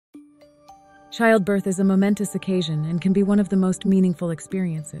Childbirth is a momentous occasion and can be one of the most meaningful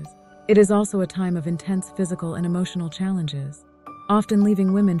experiences. It is also a time of intense physical and emotional challenges, often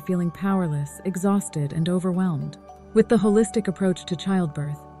leaving women feeling powerless, exhausted, and overwhelmed. With the holistic approach to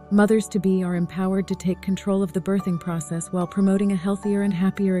childbirth, mothers-to-be are empowered to take control of the birthing process while promoting a healthier and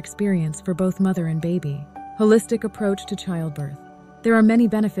happier experience for both mother and baby. Holistic approach to childbirth. There are many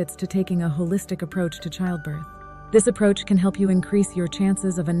benefits to taking a holistic approach to childbirth. This approach can help you increase your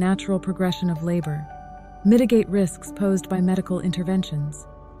chances of a natural progression of labor, mitigate risks posed by medical interventions,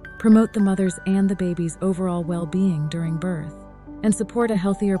 promote the mother's and the baby's overall well-being during birth, and support a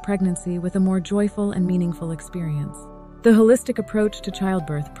healthier pregnancy with a more joyful and meaningful experience. The holistic approach to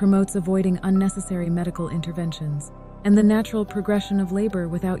childbirth promotes avoiding unnecessary medical interventions and the natural progression of labor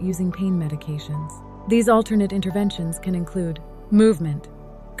without using pain medications. These alternate interventions can include movement,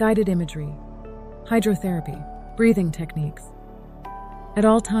 guided imagery, hydrotherapy, breathing techniques. At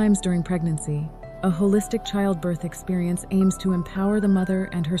all times during pregnancy, a holistic childbirth experience aims to empower the mother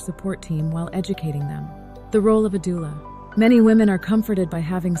and her support team while educating them. The role of a doula. Many women are comforted by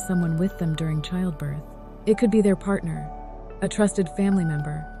having someone with them during childbirth. It could be their partner, a trusted family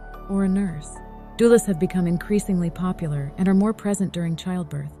member, or a nurse. Doulas have become increasingly popular and are more present during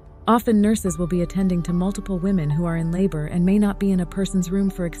childbirth. Often nurses will be attending to multiple women who are in labor and may not be in a person's room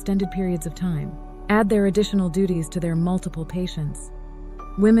for extended periods of time. Add their additional duties to their multiple patients.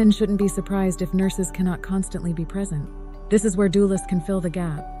 Women shouldn't be surprised if nurses cannot constantly be present. This is where doulas can fill the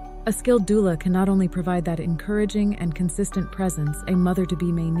gap. A skilled doula can not only provide that encouraging and consistent presence a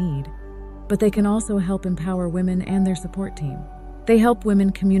mother-to-be may need, but they can also help empower women and their support team. They help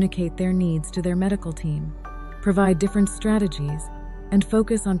women communicate their needs to their medical team, provide different strategies, and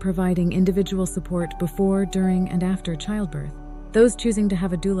focus on providing individual support before, during, and after childbirth. Those choosing to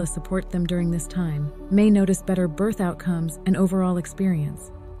have a doula support them during this time may notice better birth outcomes and overall experience.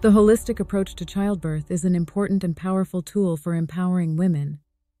 The holistic approach to childbirth is an important and powerful tool for empowering women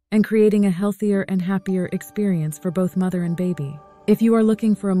and creating a healthier and happier experience for both mother and baby. If you are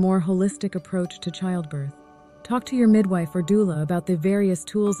looking for a more holistic approach to childbirth, talk to your midwife or doula about the various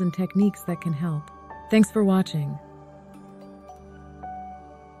tools and techniques that can help. Thanks for watching.